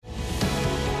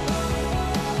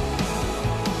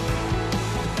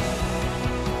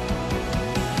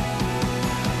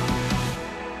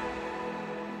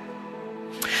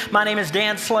My name is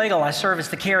Dan Slagle. I serve as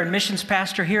the Care and Missions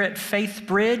Pastor here at Faith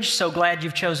Bridge. So glad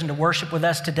you've chosen to worship with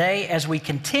us today as we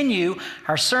continue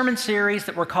our sermon series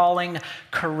that we're calling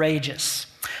Courageous.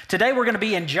 Today we're going to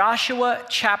be in Joshua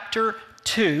chapter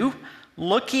 2,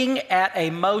 looking at a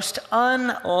most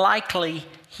unlikely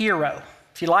hero.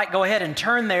 If you like, go ahead and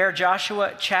turn there,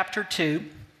 Joshua chapter 2.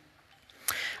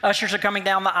 Ushers are coming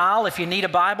down the aisle. If you need a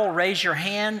Bible, raise your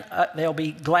hand. They'll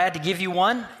be glad to give you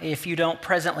one. If you don't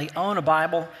presently own a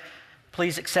Bible,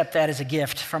 please accept that as a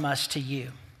gift from us to you.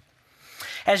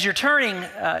 As you're turning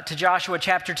to Joshua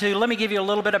chapter 2, let me give you a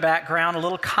little bit of background, a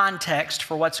little context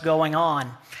for what's going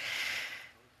on.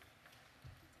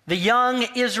 The young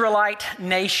Israelite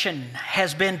nation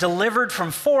has been delivered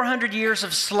from 400 years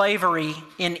of slavery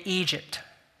in Egypt.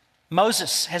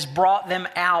 Moses has brought them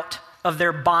out of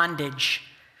their bondage.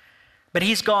 But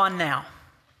he's gone now.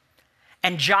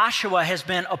 And Joshua has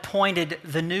been appointed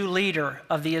the new leader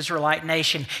of the Israelite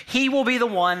nation. He will be the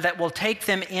one that will take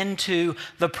them into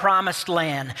the promised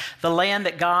land, the land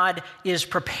that God is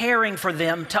preparing for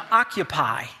them to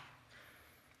occupy.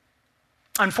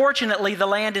 Unfortunately, the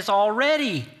land is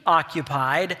already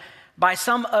occupied by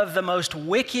some of the most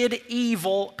wicked,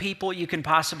 evil people you can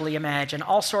possibly imagine.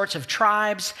 All sorts of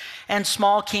tribes and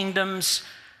small kingdoms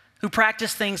who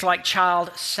practice things like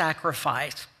child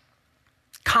sacrifice,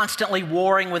 constantly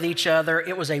warring with each other.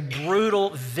 It was a brutal,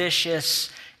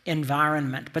 vicious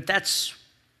environment, but that's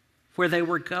where they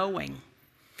were going.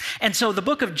 And so the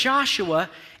book of Joshua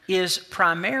is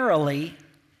primarily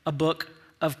a book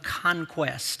of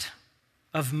conquest,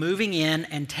 of moving in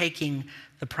and taking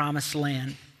the promised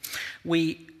land.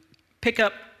 We pick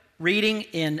up reading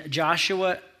in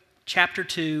Joshua chapter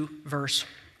 2, verse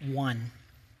 1.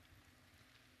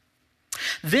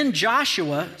 Then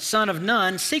Joshua, son of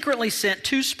Nun, secretly sent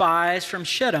 2 spies from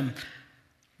Shittim.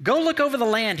 "Go look over the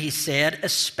land," he said,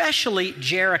 "especially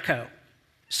Jericho."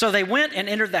 So they went and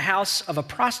entered the house of a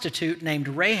prostitute named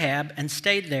Rahab and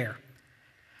stayed there.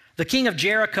 The king of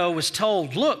Jericho was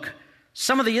told, "Look,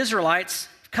 some of the Israelites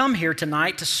come here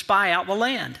tonight to spy out the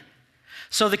land."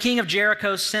 So the king of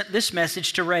Jericho sent this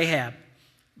message to Rahab: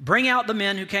 "Bring out the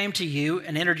men who came to you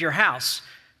and entered your house,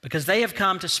 because they have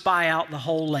come to spy out the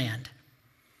whole land."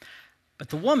 But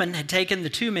the woman had taken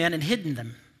the 2 men and hidden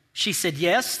them. She said,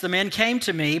 "Yes, the men came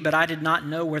to me, but I did not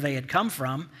know where they had come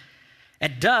from.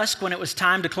 At dusk, when it was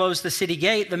time to close the city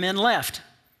gate, the men left.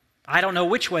 I don't know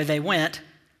which way they went.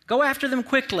 Go after them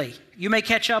quickly. You may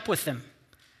catch up with them."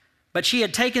 But she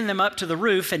had taken them up to the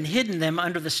roof and hidden them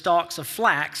under the stalks of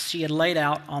flax she had laid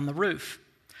out on the roof.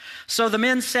 So the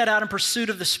men set out in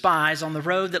pursuit of the spies on the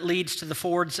road that leads to the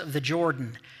fords of the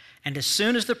Jordan. And as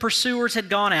soon as the pursuers had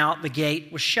gone out, the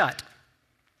gate was shut.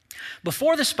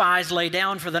 Before the spies lay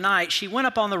down for the night, she went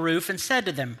up on the roof and said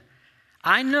to them,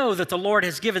 "I know that the Lord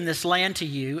has given this land to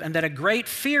you, and that a great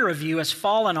fear of you has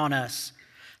fallen on us,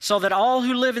 so that all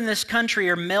who live in this country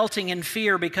are melting in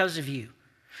fear because of you.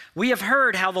 We have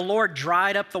heard how the Lord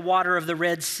dried up the water of the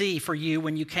Red Sea for you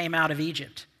when you came out of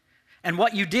Egypt, and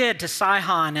what you did to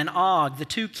Sihon and Og, the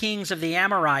 2 kings of the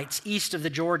Amorites east of the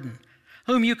Jordan,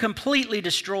 whom you completely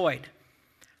destroyed.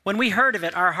 When we heard of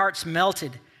it, our hearts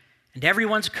melted, and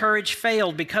everyone's courage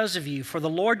failed because of you, for the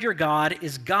Lord your God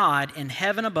is God in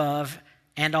heaven above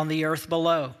and on the earth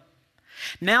below.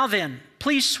 Now then,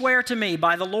 please swear to me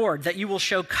by the Lord that you will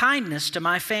show kindness to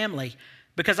my family,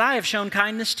 because I have shown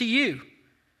kindness to you.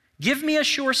 Give me a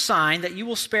sure sign that you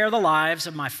will spare the lives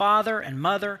of my father and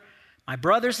mother, my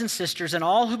brothers and sisters, and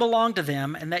all who belong to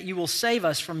them, and that you will save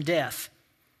us from death."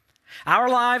 "Our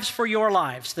lives for your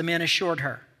lives," the men assured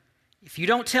her. "If you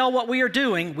don't tell what we are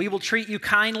doing, we will treat you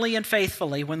kindly and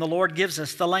faithfully when the Lord gives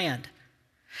us the land."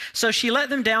 So she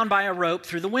let them down by a rope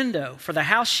through the window, for the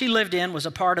house she lived in was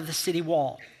a part of the city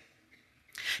wall.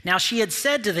 Now she had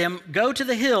said to them, "Go to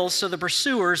the hills so the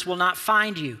pursuers will not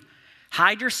find you.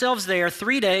 Hide yourselves there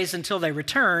 3 days until they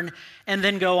return, and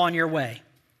then go on your way."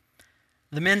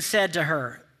 The men said to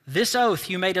her, "This oath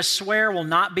you made us swear will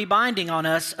not be binding on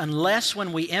us unless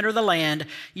when we enter the land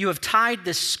you have tied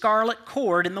this scarlet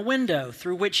cord in the window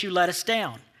through which you let us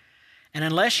down, and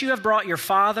unless you have brought your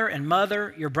father and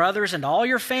mother, your brothers, and all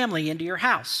your family into your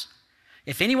house.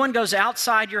 If anyone goes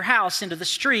outside your house into the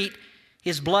street,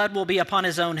 his blood will be upon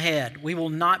his own head. We will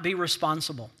not be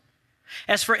responsible.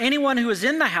 As for anyone who is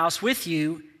in the house with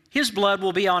you, his blood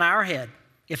will be on our head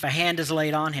if a hand is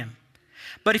laid on him.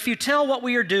 But if you tell what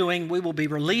we are doing, we will be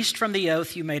released from the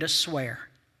oath you made us swear."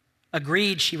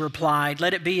 "Agreed," she replied.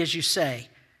 "Let it be as you say."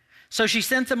 So she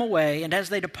sent them away, and as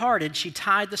they departed, she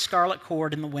tied the scarlet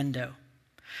cord in the window.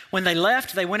 When they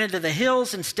left, they went into the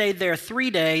hills and stayed there 3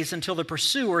 days until the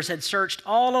pursuers had searched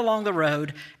all along the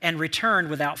road and returned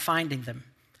without finding them.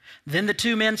 Then the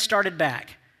two men started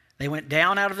back. They went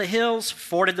down out of the hills,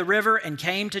 forded the river, and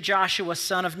came to Joshua,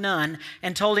 son of Nun,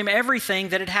 and told him everything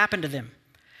that had happened to them.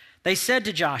 They said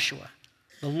to Joshua,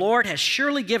 "The Lord has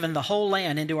surely given the whole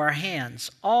land into our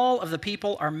hands. All of the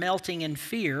people are melting in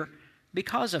fear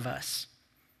because of us."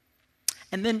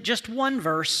 And then just one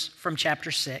verse from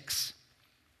chapter 6.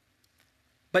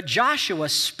 But Joshua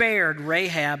spared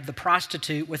Rahab the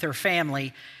prostitute with her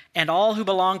family and all who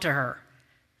belonged to her.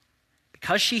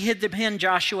 Because she hid the men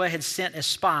Joshua had sent as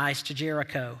spies to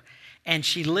Jericho, and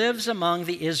she lives among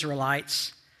the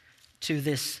Israelites to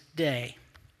this day.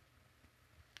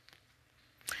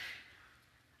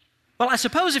 Well, I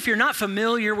suppose if you're not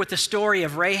familiar with the story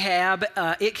of Rahab,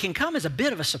 it can come as a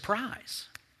bit of a surprise.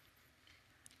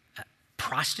 A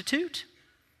prostitute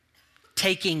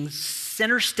taking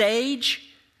center stage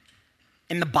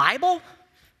in the Bible?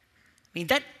 I mean,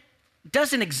 that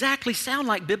doesn't exactly sound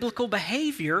like biblical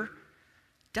behavior,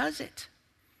 does it?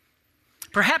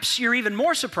 Perhaps you're even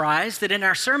more surprised that in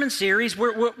our sermon series,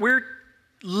 we're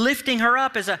lifting her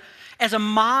up as a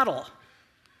model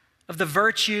of the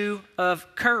virtue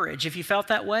of courage. If you felt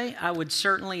that way, I would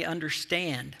certainly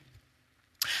understand.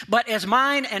 But as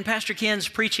mine and Pastor Ken's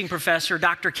preaching professor,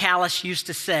 Dr. Callis, used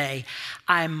to say,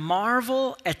 I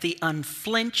marvel at the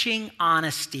unflinching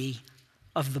honesty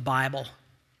of the Bible.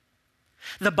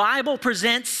 The Bible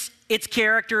presents its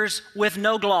characters with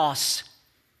no gloss,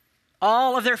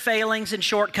 all of their failings and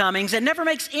shortcomings, and never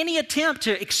makes any attempt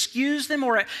to excuse them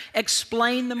or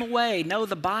explain them away. No,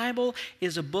 the Bible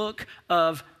is a book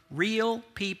of real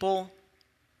people,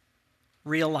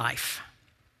 real life.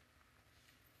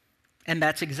 And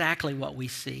that's exactly what we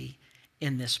see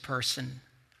in this person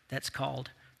that's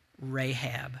called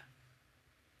Rahab.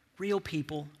 Real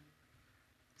people,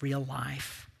 real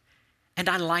life. And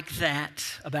I like that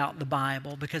about the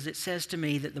Bible because it says to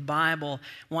me that the Bible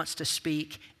wants to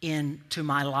speak into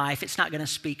my life. It's not going to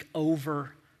speak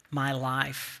over my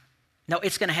life. No,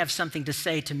 it's going to have something to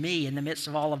say to me in the midst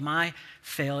of all of my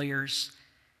failures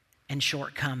and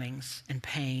shortcomings and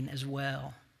pain as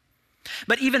well.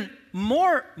 But even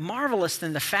more marvelous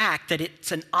than the fact that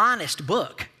it's an honest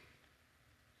book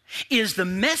is the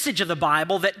message of the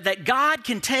Bible that God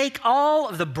can take all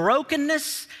of the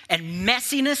brokenness and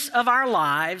messiness of our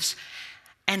lives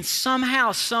and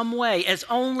somehow, some way, as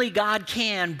only God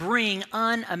can, bring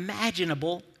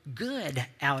unimaginable good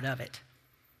out of it.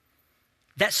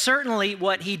 That's certainly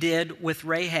what he did with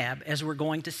Rahab, as we're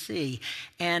going to see.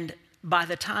 And by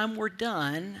the time we're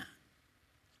done,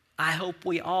 I hope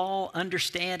we all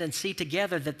understand and see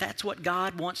together that that's what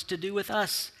God wants to do with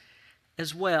us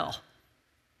as well.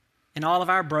 In all of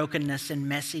our brokenness and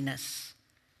messiness,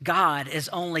 God, as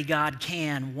only God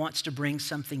can, wants to bring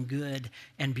something good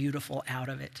and beautiful out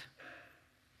of it.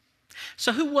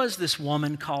 So who was this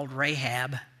woman called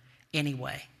Rahab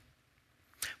anyway?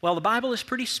 Well, the Bible is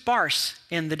pretty sparse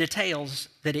in the details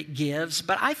that it gives,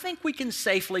 but I think we can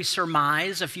safely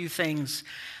surmise a few things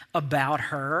about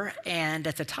her. And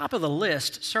at the top of the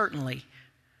list, certainly,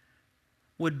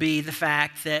 would be the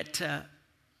fact that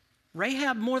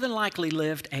Rahab more than likely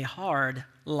lived a hard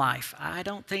life. I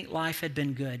don't think life had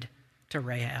been good to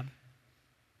Rahab.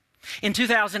 In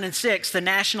 2006, the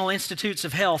National Institutes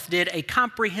of Health did a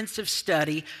comprehensive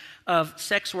study of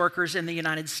sex workers in the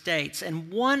United States,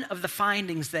 and one of the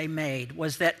findings they made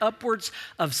was that upwards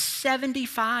of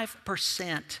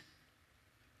 75%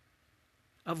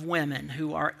 of women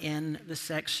who are in the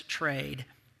sex trade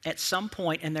at some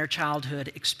point in their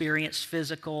childhood experienced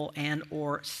physical and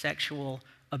or sexual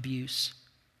abuse.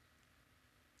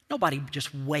 Nobody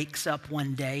just wakes up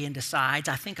one day and decides,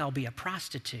 I think I'll be a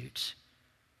prostitute.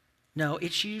 No,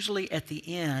 it's usually at the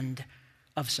end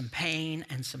of some pain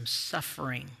and some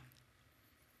suffering.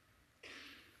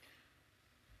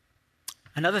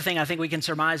 Another thing I think we can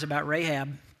surmise about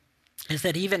Rahab is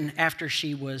that even after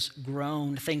she was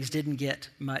grown, things didn't get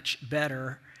much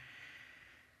better.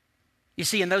 You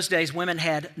see, in those days, women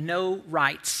had no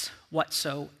rights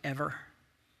whatsoever.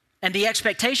 And the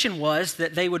expectation was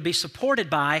that they would be supported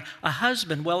by a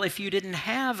husband. Well, if you didn't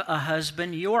have a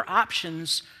husband, your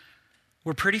options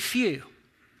were pretty few.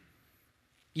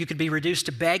 You could be reduced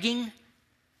to begging,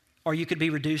 or you could be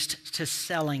reduced to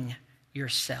selling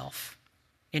yourself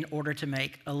in order to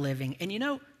make a living. And you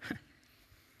know,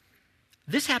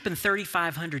 this happened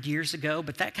 3,500 years ago,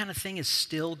 but that kind of thing is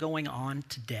still going on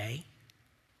today.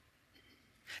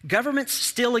 Governments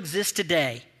still exist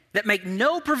today that make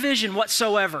no provision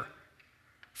whatsoever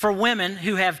for women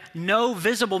who have no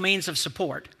visible means of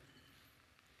support.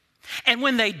 And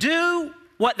when they do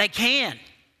what they can,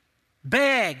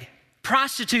 beg,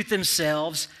 prostitute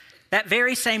themselves, that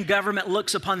very same government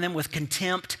looks upon them with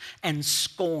contempt and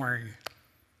scorn,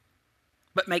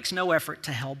 but makes no effort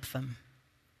to help them.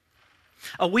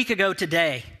 A week ago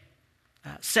today,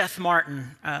 Seth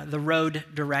Martin, the road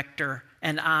director,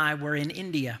 and I were in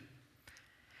India.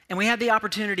 And we had the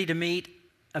opportunity to meet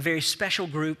a very special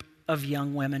group of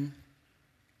young women.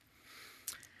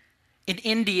 In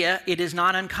India, it is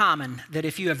not uncommon that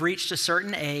if you have reached a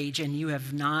certain age and you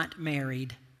have not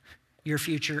married, your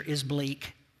future is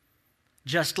bleak.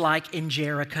 Just like in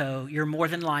Jericho, you're more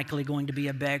than likely going to be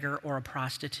a beggar or a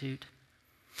prostitute.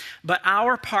 But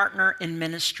our partner in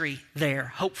ministry there,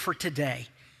 Hope for Today,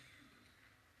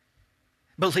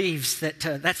 believes that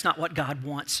that's not what God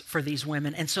wants for these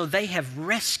women. And so they have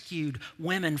rescued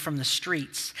women from the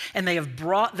streets, and they have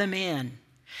brought them in,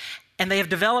 and they have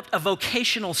developed a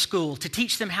vocational school to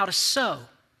teach them how to sew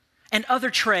and other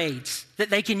trades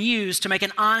that they can use to make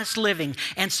an honest living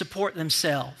and support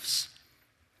themselves.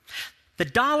 The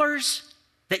dollars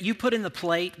that you put in the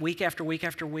plate week after week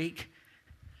after week,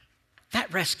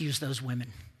 that rescues those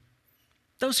women.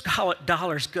 Those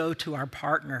dollars go to our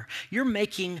partner. You're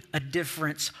making a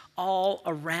difference all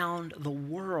around the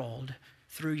world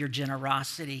through your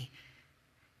generosity.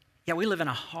 Yeah, we live in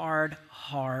a hard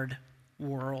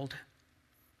world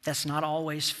that's not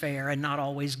always fair and not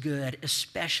always good,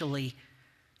 especially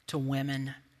to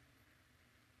women.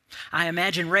 I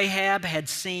imagine Rahab had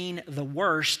seen the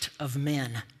worst of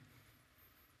men.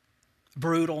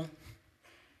 Brutal,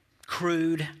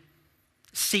 crude,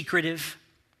 secretive.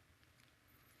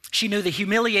 She knew the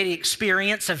humiliating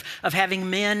experience of having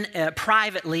men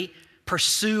privately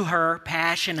pursue her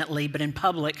passionately, but in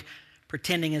public,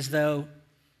 pretending as though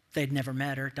they'd never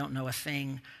met her, don't know a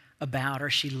thing about her.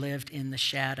 She lived in the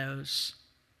shadows.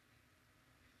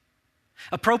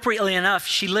 Appropriately enough,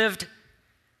 she lived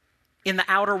in the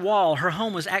outer wall. Her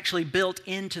home was actually built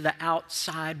into the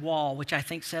outside wall, which I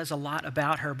think says a lot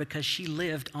about her because she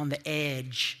lived on the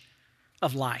edge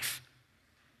of life,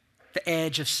 the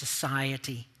edge of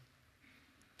society,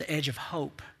 the edge of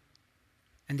hope,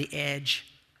 and the edge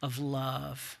of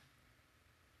love.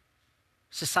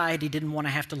 Society didn't want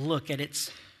to have to look at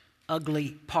its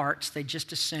ugly parts. They'd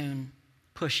just as soon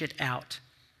push it out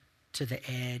to the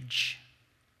edge.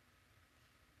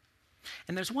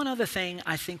 And there's one other thing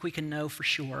I think we can know for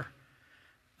sure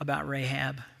about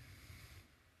Rahab.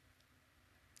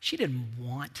 She didn't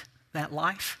want that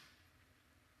life.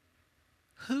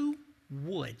 Who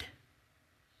would?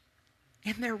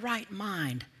 In their right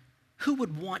mind, who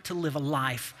would want to live a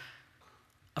life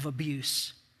of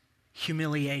abuse,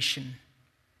 humiliation,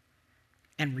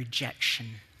 and rejection?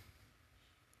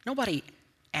 Nobody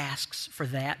asks for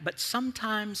that, but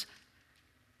sometimes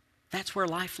that's where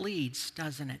life leads,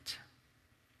 doesn't it?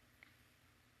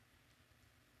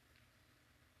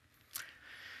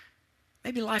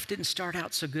 Maybe life didn't start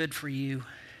out so good for you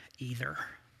either.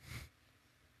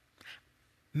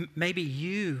 Maybe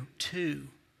you too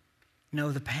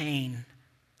know the pain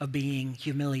of being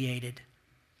humiliated,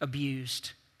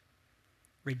 abused,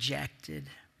 rejected.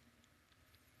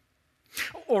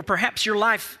 Or perhaps your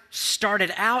life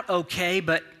started out okay,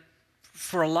 but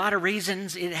for a lot of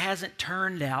reasons, it hasn't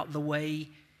turned out the way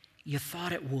you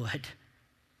thought it would.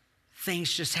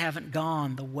 Things just haven't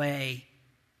gone the way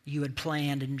you had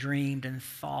planned and dreamed and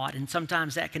thought. And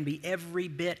sometimes that can be every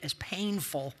bit as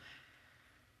painful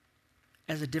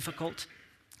as a difficult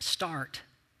start.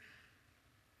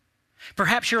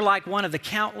 Perhaps you're like one of the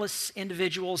countless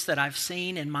individuals that I've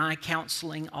seen in my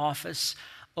counseling office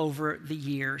over the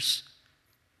years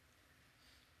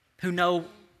who know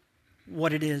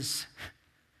what it is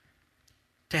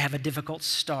to have a difficult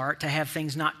start, to have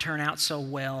things not turn out so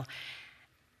well.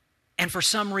 And for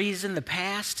some reason, the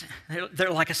past,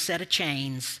 they're like a set of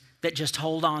chains that just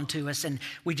hold on to us, and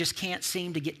we just can't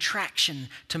seem to get traction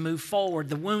to move forward.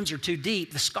 The wounds are too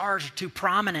deep. The scars are too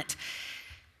prominent.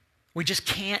 We just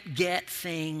can't get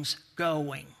things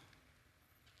going.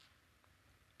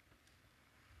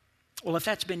 Well, if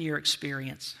that's been your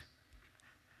experience,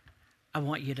 I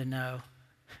want you to know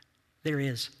there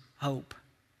is hope.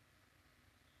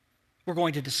 We're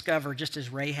going to discover, just as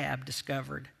Rahab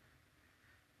discovered,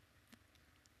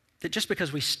 that just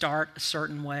because we start a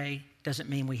certain way doesn't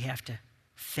mean we have to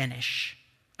finish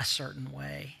a certain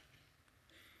way.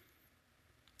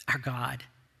 Our God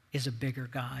is a bigger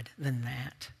God than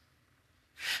that.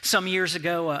 Some years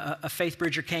ago, a faith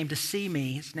bridger came to see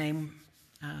me. His name,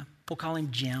 we'll call him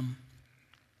Jim.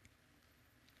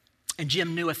 And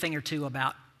Jim knew a thing or two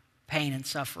about pain and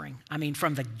suffering. I mean,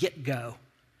 from the get-go,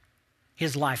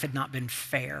 his life had not been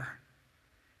fair.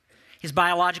 His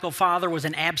biological father was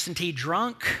an absentee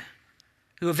drunk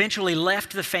who eventually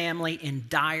left the family in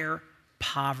dire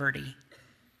poverty.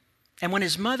 And when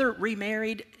his mother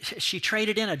remarried, she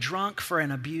traded in a drunk for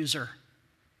an abuser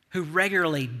who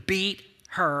regularly beat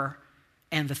her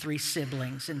and the 3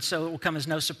 siblings. And so it will come as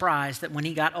no surprise that when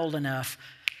he got old enough,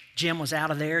 Jim was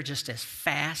out of there just as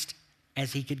fast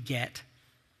as he could get.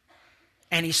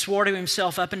 And he swore to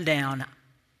himself up and down,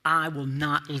 I will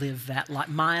not live that life.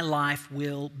 My life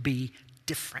will be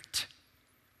different.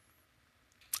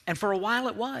 And for a while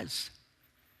it was.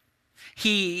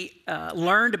 He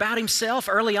learned about himself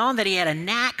early on that he had a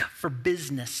knack for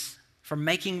business, for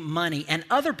making money. And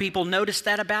other people noticed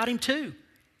that about him too.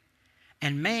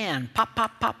 And man, pop,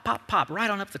 pop, pop, pop, pop, right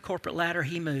on up the corporate ladder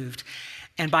he moved.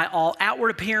 And by all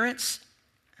outward appearance,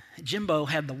 Jimbo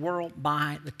had the world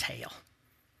by the tail.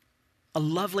 A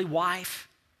lovely wife,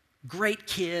 great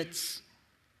kids,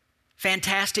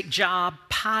 fantastic job,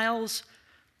 piles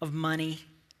of money.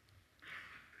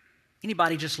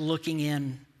 Anybody just looking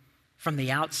in from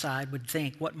the outside would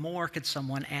think, what more could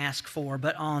someone ask for?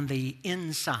 But on the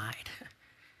inside,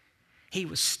 he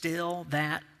was still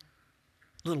that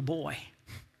little boy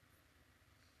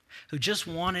who just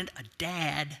wanted a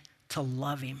dad to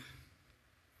love him.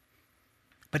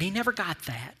 But he never got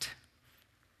that.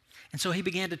 And so he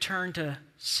began to turn to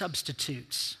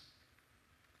substitutes,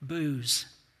 booze,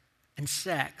 and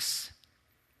sex.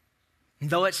 And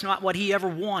though it's not what he ever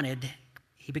wanted,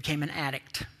 he became an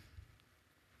addict.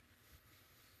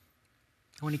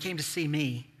 When he came to see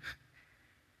me,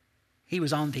 he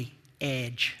was on the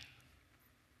edge,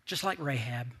 just like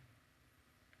Rahab,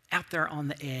 out there on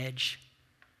the edge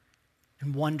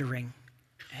and wondering,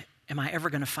 am I ever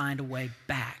going to find a way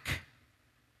back?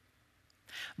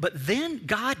 But then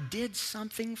God did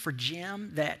something for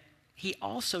Jim that he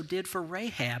also did for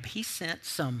Rahab. He sent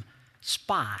some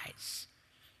spies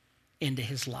into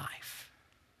his life.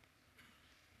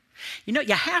 You know,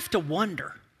 you have to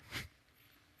wonder,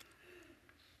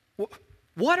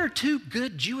 what are 2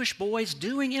 good Jewish boys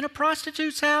doing in a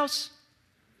prostitute's house?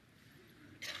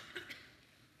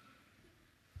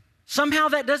 Somehow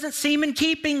that doesn't seem in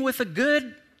keeping with a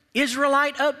good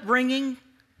Israelite upbringing.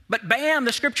 But bam,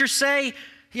 the scriptures say,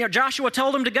 Joshua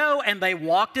told them to go, and they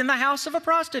walked in the house of a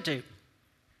prostitute.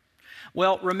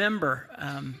 Well, remember,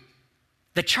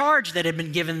 the charge that had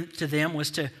been given to them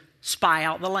was to spy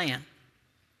out the land.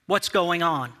 What's going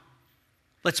on?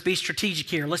 Let's be strategic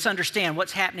here. Let's understand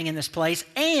what's happening in this place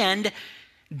and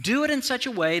do it in such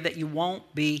a way that you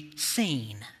won't be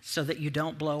seen, so that you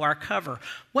don't blow our cover.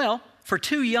 Well, for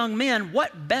 2 young men,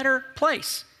 what better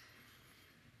place?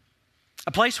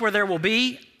 A place where there will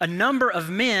be a number of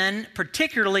men,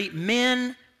 particularly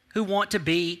men who want to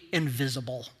be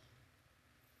invisible.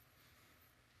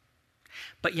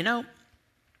 But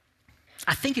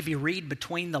I think if you read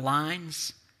between the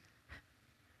lines,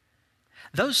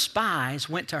 those spies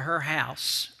went to her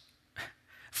house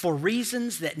for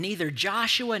reasons that neither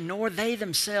Joshua nor they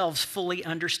themselves fully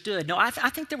understood. No, I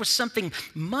think there was something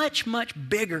much, much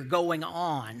bigger going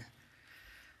on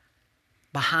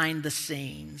behind the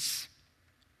scenes.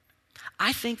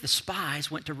 I think the spies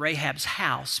went to Rahab's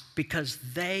house because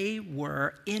they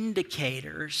were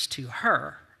indicators to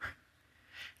her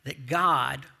that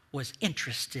God was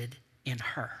interested in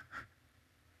her.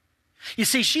 You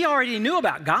see, she already knew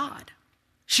about God.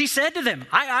 She said to them,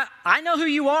 I know who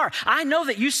you are. I know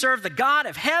that you serve the God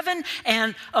of heaven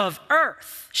and of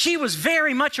earth. She was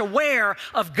very much aware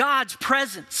of God's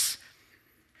presence.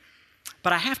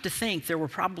 But I have to think there were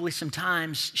probably some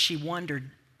times she wondered,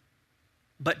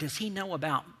 but does he know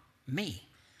about me?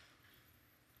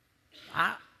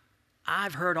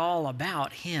 I've heard all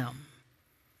about him,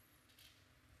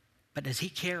 but does he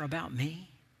care about me?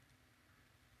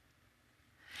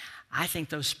 I think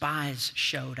those spies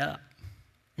showed up.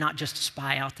 Not just to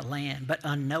spy out the land, but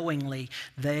unknowingly,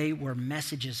 they were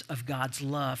messages of God's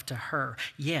love to her.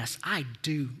 Yes, I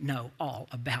do know all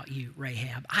about you,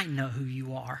 Rahab. I know who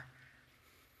you are.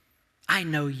 I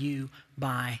know you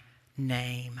by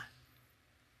name.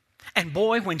 And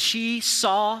boy, when she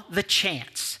saw the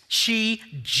chance, she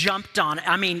jumped on it.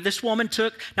 I mean, this woman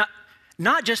took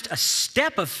not just a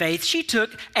step of faith, she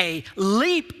took a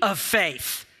leap of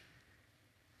faith.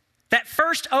 That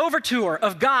first overture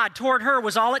of God toward her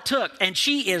was all it took, and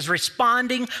she is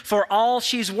responding for all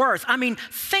she's worth. I mean,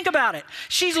 think about it.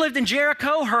 She's lived in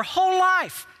Jericho her whole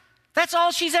life. That's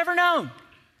all she's ever known.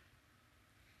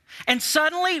 And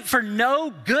suddenly, for no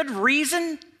good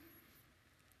reason,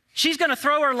 she's going to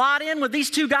throw her lot in with these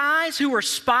 2 guys who were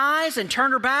spies and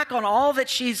turn her back on all that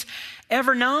she's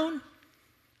ever known?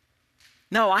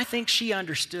 No, I think she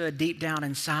understood deep down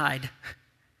inside,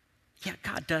 yeah,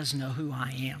 God does know who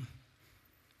I am.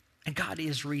 And God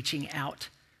is reaching out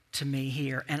to me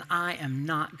here, and I am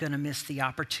not going to miss the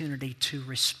opportunity to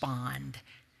respond.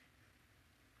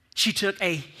 She took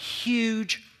a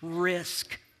huge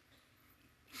risk.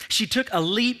 She took a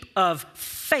leap of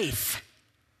faith,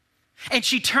 and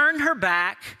she turned her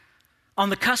back on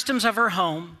the customs of her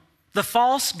home, the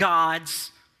false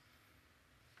gods,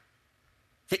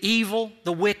 the evil,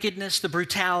 the wickedness, the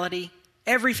brutality,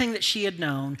 everything that she had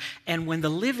known. And when the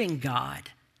living God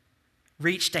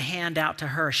reached a hand out to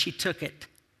her, she took it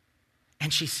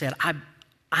and she said,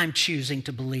 I'm choosing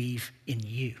to believe in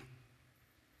you.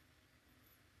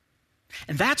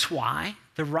 And that's why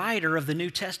the writer of the New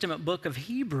Testament book of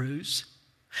Hebrews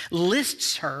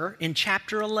lists her in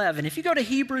chapter 11. If you go to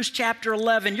Hebrews chapter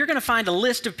 11, you're going to find a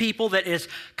list of people that is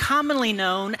commonly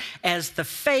known as the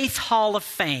Faith Hall of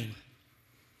Fame.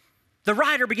 The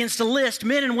writer begins to list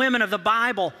men and women of the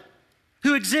Bible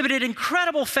who exhibited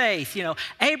incredible faith. You know,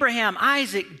 Abraham,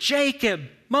 Isaac, Jacob,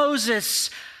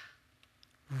 Moses,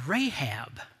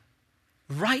 Rahab,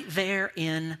 right there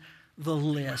in the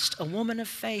list. A woman of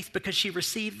faith because she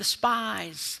received the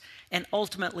spies and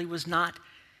ultimately was not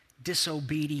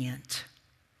disobedient.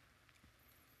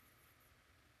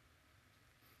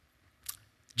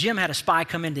 Jim had a spy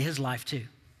come into his life too. It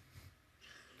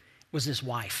was his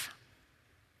wife.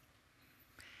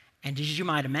 And as you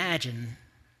might imagine,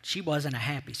 she wasn't a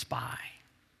happy spy.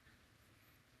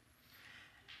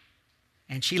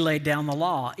 And she laid down the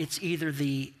law. It's either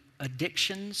the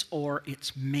addictions or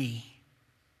it's me.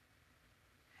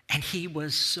 And he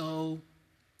was so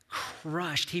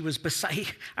crushed. He was beside.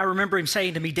 I remember him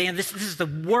saying to me, Dan, this is the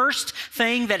worst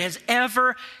thing that has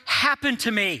ever happened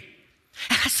to me.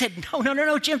 And I said,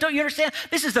 no, Jim, don't you understand?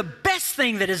 This is the best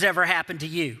thing that has ever happened to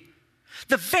you.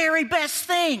 The very best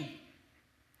thing.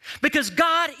 Because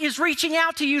God is reaching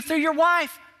out to you through your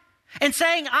wife and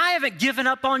saying, I haven't given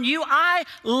up on you. I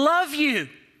love you.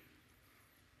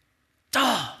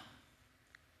 Oh,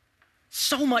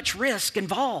 so much risk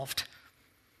involved.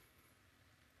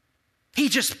 He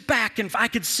just back and I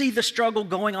could see the struggle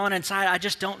going on inside. I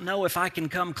just don't know if I can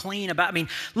come clean about,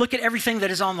 look at everything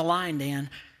that is on the line, Dan.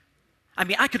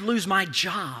 I could lose my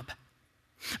job,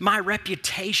 my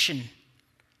reputation.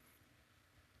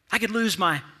 I could lose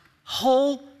my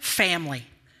whole family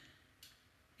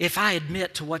if I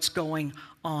admit to what's going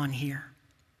on here.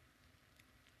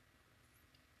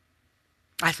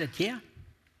 I said, yeah,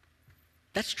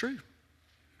 that's true.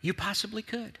 You possibly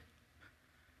could.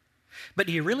 But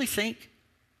do you really think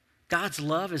God's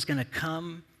love is going to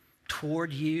come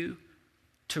toward you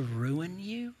to ruin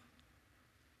you?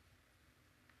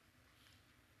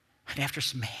 And after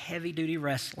some heavy-duty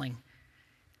wrestling,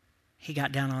 he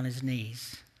got down on his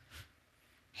knees.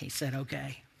 He said,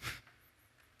 okay,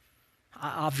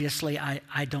 obviously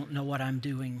I don't know what I'm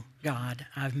doing, God.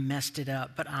 I've messed it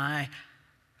up, but I'm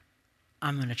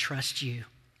going to trust you.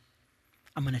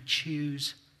 I'm going to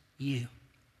choose you.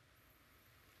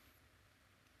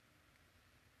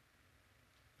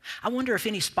 I wonder if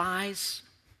any spies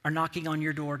are knocking on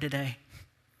your door today.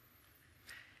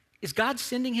 Is God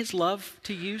sending his love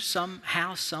to you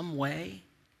somehow, some way,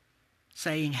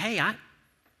 saying, hey,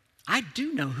 I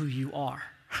do know who you are.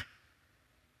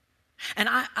 And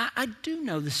I do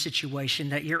know the situation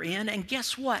that you're in, and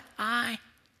guess what? I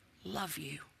love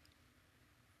you.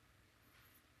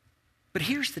 But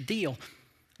here's the deal.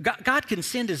 God can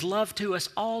send his love to us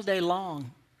all day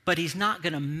long, but he's not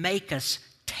going to make us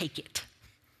take it.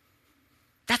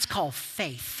 That's called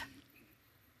faith.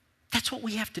 That's what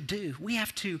we have to do. We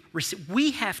have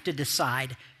to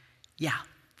decide, yeah,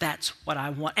 that's what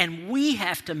I want. And we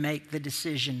have to make the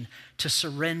decision to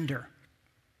surrender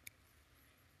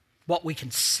what we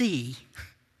can see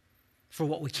for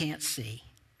what we can't see.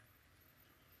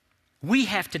 We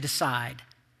have to decide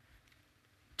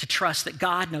to trust that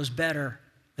God knows better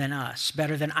than us,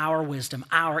 better than our wisdom,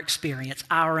 our experience,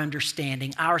 our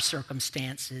understanding, our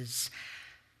circumstances.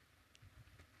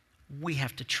 We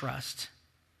have to trust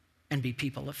and be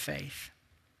people of faith.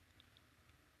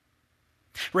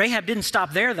 Rahab didn't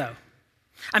stop there, though.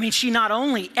 She not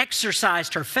only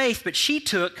exercised her faith, but she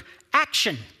took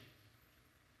action.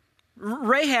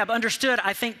 Rahab understood,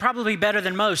 I think, probably better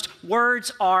than most,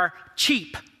 words are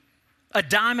cheap, a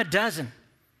dime a dozen.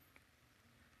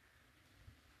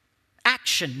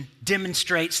 Action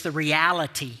demonstrates the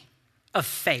reality of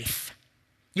faith.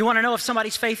 You want to know if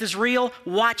somebody's faith is real?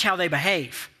 Watch how they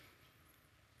behave.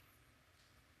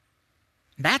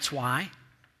 That's why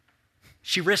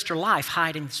she risked her life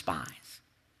hiding the spies.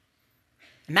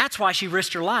 And that's why she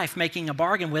risked her life making a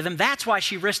bargain with them. That's why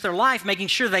she risked her life making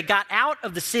sure they got out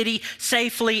of the city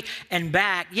safely and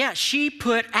back. Yeah, she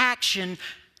put action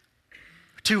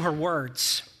to her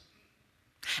words.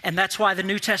 And that's why the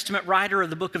New Testament writer of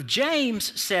the book of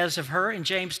James says of her in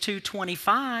James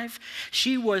 2:25,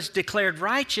 she was declared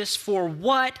righteous for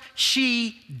what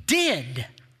she did.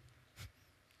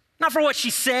 Not for what she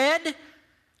said,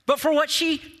 but for what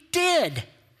she did.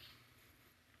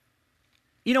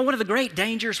 You know, one of the great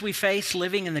dangers we face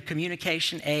living in the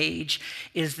communication age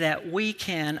is that we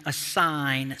can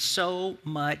assign so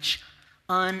much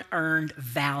unearned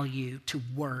value to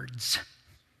words.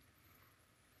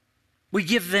 We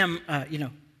give them,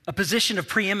 a position of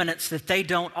preeminence that they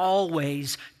don't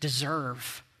always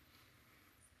deserve.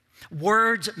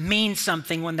 Words mean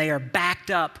something when they are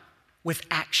backed up with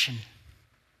action.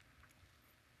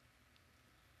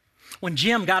 When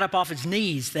Jim got up off his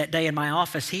knees that day in my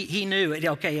office, he knew,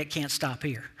 it can't stop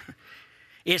here.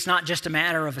 It's not just a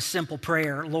matter of a simple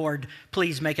prayer, Lord,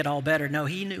 please make it all better. No,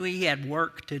 he knew he had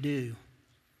work to do.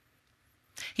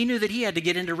 He knew that he had to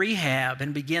get into rehab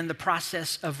and begin the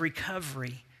process of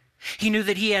recovery. He knew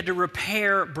that he had to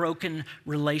repair broken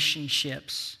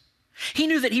relationships. He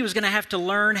knew that he was going to have to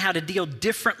learn how to deal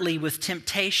differently with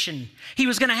temptation. He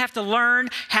was going to have to learn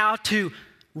how to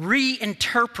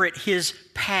reinterpret his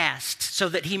past so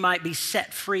that he might be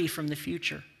set free from the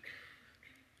future.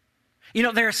 You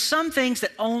know, there are some things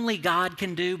that only God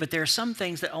can do, but there are some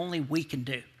things that only we can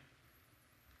do.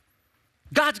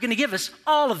 God's going to give us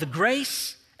all of the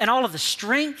grace and all of the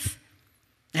strength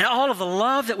and all of the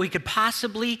love that we could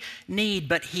possibly need,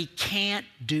 but he can't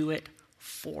do it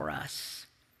for us.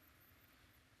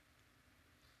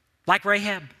 Like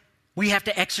Rahab, we have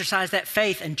to exercise that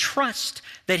faith and trust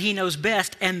that he knows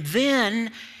best, and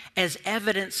then, as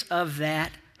evidence of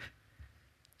that,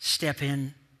 step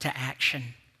into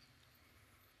action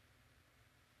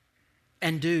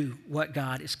and do what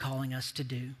God is calling us to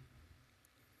do.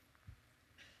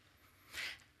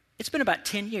 It's been about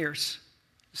 10 years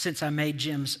since I made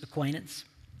Jim's acquaintance,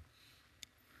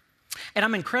 and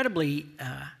I'm incredibly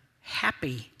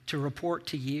happy to report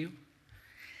to you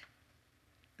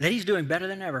that he's doing better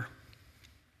than ever.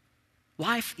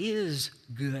 Life is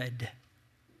good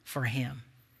for him.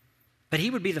 But he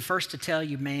would be the first to tell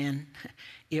you, man,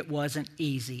 it wasn't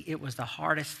easy. It was the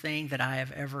hardest thing that I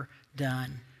have ever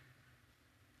done.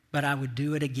 But I would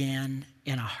do it again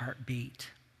in a heartbeat.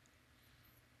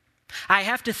 I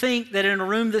have to think that in a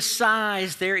room this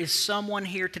size, there is someone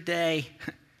here today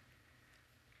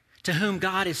to whom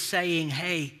God is saying,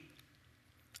 hey,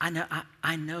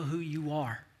 I know who you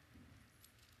are.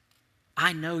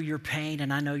 I know your pain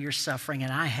and I know your suffering,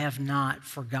 and I have not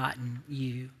forgotten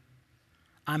you.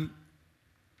 I'm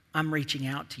reaching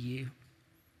out to you.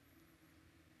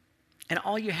 And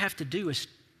all you have to do is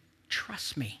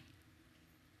trust me.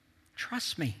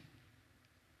 Trust me.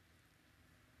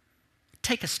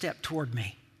 Take a step toward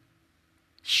me.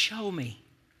 Show me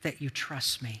that you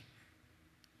trust me.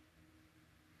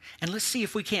 And let's see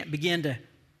if we can't begin to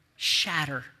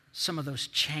shatter some of those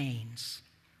chains.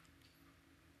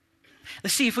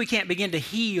 Let's see if we can't begin to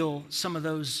heal some of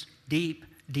those deep,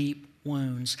 deep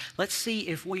wounds. Let's see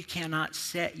if we cannot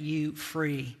set you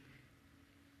free.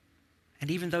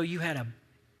 And even though you had a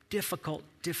difficult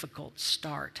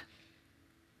start,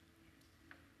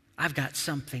 I've got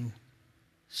something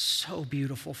so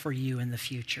beautiful for you in the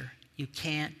future. You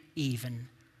can't even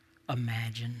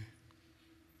imagine.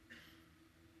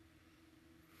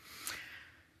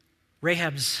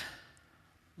 Rahab's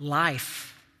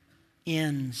life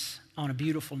ends on a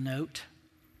beautiful note.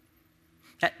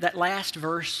 That last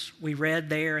verse we read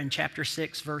there in chapter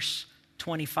 6, verse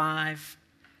 25,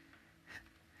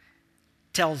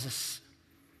 tells us,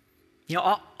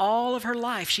 all of her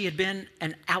life she had been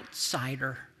an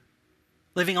outsider,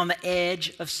 living on the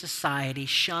edge of society,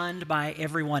 shunned by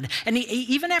everyone. And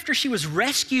even after she was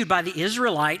rescued by the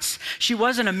Israelites, she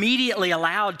wasn't immediately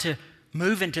allowed to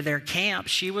move into their camp.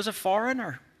 She was a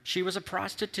foreigner. She was a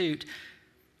prostitute.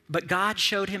 But God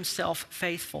showed himself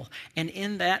faithful. And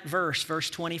in that verse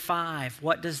 25,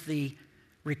 what does the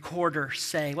recorder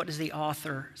say? What does the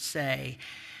author say?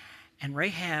 And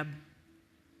Rahab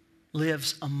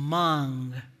lives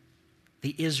among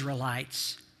the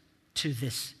Israelites to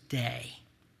this day.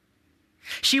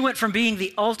 She went from being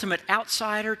the ultimate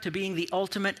outsider to being the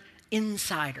ultimate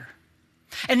insider.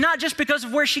 And not just because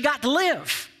of where she got to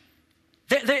live.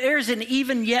 There's an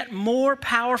even yet more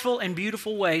powerful and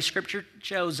beautiful way Scripture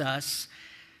shows us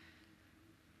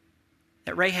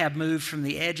that Rahab moved from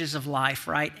the edges of life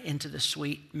right into the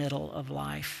sweet middle of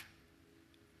life.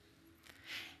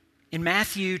 In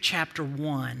Matthew chapter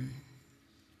 1,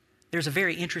 there's a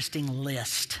very interesting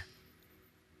list.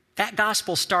 That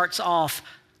gospel starts off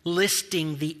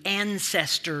listing the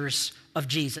ancestors of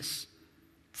Jesus,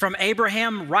 from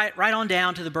Abraham right on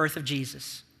down to the birth of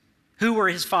Jesus. who were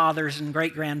his fathers and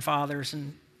great-grandfathers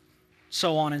and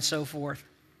so on and so forth.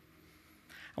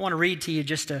 I want to read to you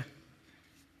just a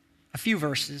few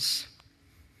verses.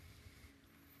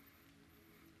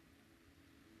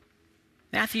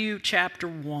 Matthew chapter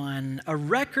 1, a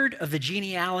record of the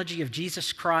genealogy of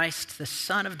Jesus Christ, the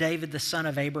son of David, the son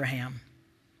of Abraham.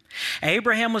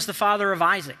 Abraham was the father of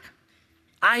Isaac.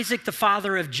 Isaac the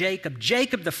father of Jacob.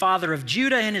 Jacob the father of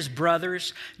Judah and his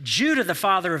brothers. Judah the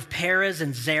father of Perez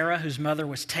and Zerah, whose mother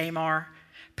was Tamar.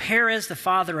 Perez the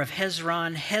father of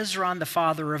Hezron. Hezron the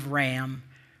father of Ram.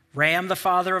 Ram the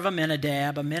father of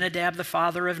Amminadab, Amminadab the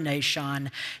father of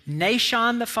Nahshon,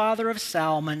 Nahshon the father of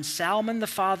Salmon, Salmon the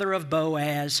father of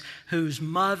Boaz, whose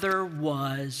mother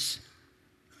was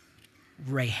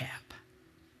Rahab.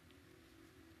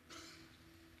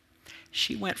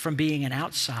 She went from being an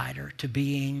outsider to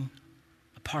being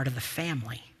a part of the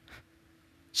family,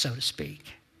 so to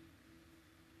speak.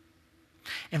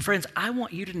 And friends, I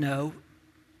want you to know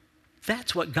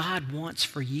that's what God wants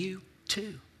for you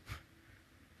too.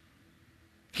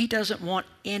 He doesn't want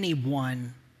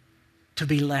anyone to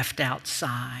be left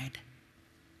outside,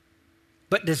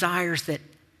 but desires that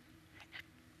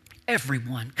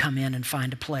everyone come in and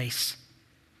find a place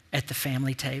at the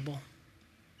family table.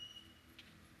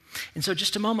 And so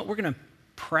just a moment, we're going to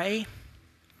pray.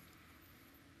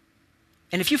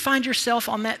 And if you find yourself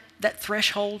on that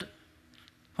threshold,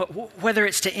 whether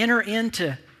it's to enter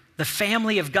into the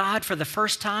family of God for the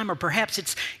first time, or perhaps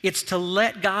it's to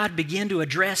let God begin to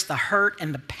address the hurt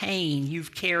and the pain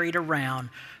you've carried around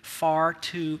far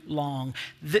too long.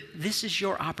 This is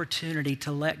your opportunity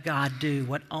to let God do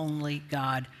what only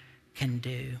God can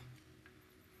do.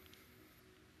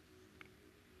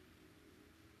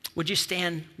 Would you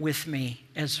stand with me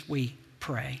as we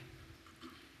pray?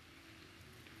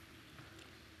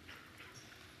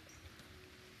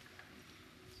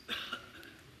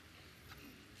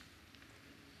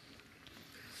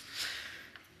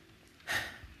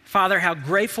 Father, how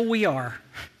grateful we are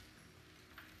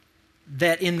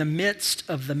that in the midst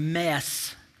of the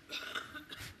mess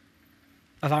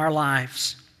of our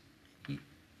lives,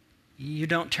 you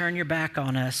don't turn your back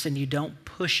on us and you don't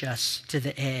push us to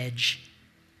the edge.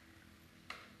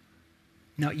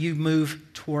 No, you move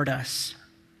toward us,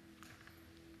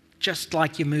 just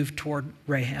like you moved toward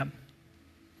Rahab.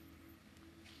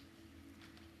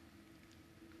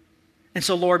 And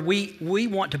so, Lord, we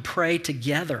want to pray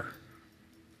together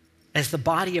as the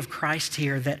body of Christ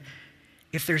here, that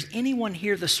if there's anyone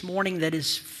here this morning that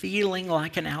is feeling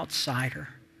like an outsider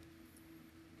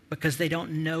because they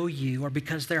don't know you or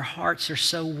because their hearts are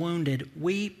so wounded,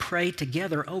 we pray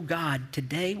together, oh God,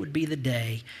 today would be the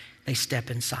day they step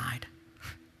inside.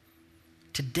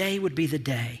 Today would be the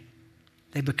day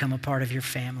they become a part of your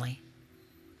family.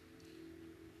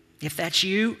 If that's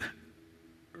you,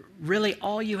 really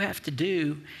all you have to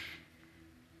do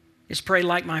is pray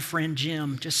like my friend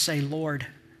Jim. Just say, Lord,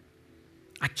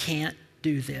 I can't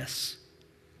do this,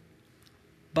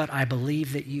 but I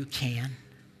believe that you can.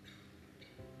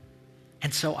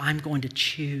 And so I'm going to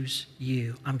choose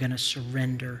you. I'm going to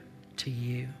surrender to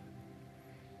you.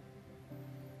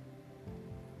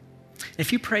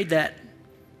 If you prayed that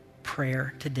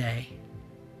prayer today,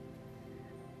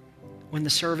 when the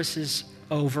service is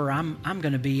over, I'm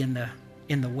going to be in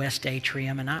the West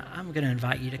Atrium, and I'm going to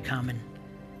invite you to come and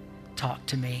talk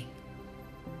to me,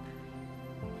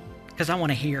 because I want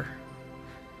to hear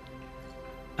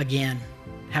again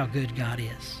how good God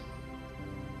is.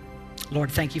 Lord,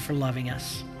 thank you for loving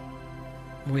us.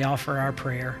 We offer our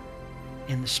prayer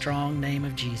in the strong name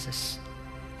of Jesus.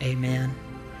 Amen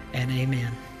and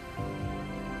amen.